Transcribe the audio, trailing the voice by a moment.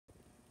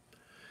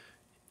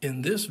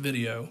In this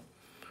video,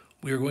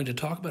 we are going to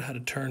talk about how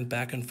to turn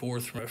back and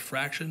forth from a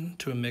fraction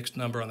to a mixed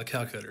number on the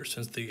calculator,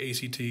 since the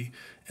ACT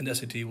and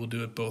SAT will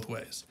do it both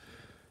ways.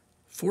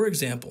 For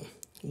example,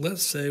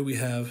 let's say we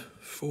have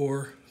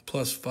 4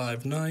 plus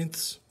 5/9,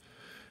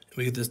 and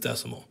we get this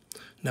decimal.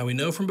 Now we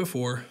know from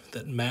before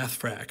that math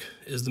frac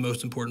is the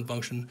most important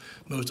function,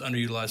 most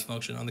underutilized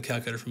function on the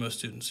calculator for most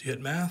students. You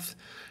hit math,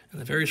 and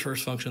the very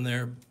first function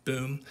there,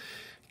 boom,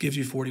 gives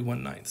you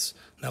 41/9.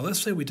 Now let's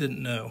say we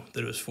didn't know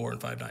that it was 4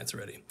 and 5/9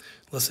 already.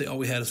 Let's say all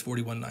we had is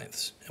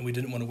 41/9, and we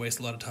didn't want to waste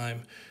a lot of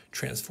time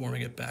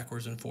transforming it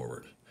backwards and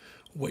forward.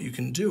 What you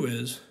can do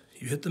is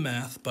you hit the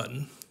math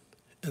button,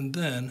 and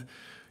then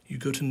you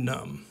go to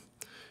num,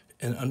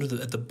 and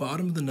at the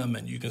bottom of the num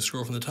menu, you can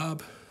scroll from the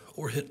top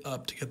or hit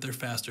up to get there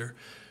faster.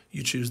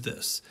 You choose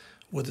this.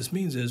 What this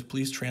means is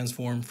please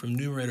transform from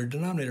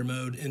numerator-denominator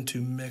mode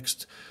into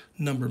mixed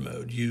number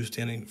mode, U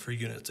standing for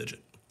units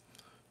digit.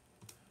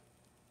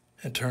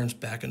 It turns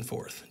back and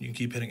forth. You can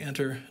keep hitting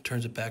enter, it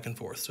turns it back and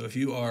forth. So if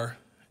you are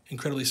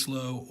incredibly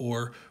slow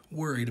or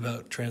worried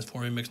about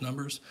transforming mixed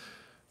numbers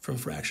from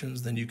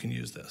fractions, then you can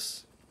use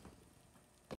this.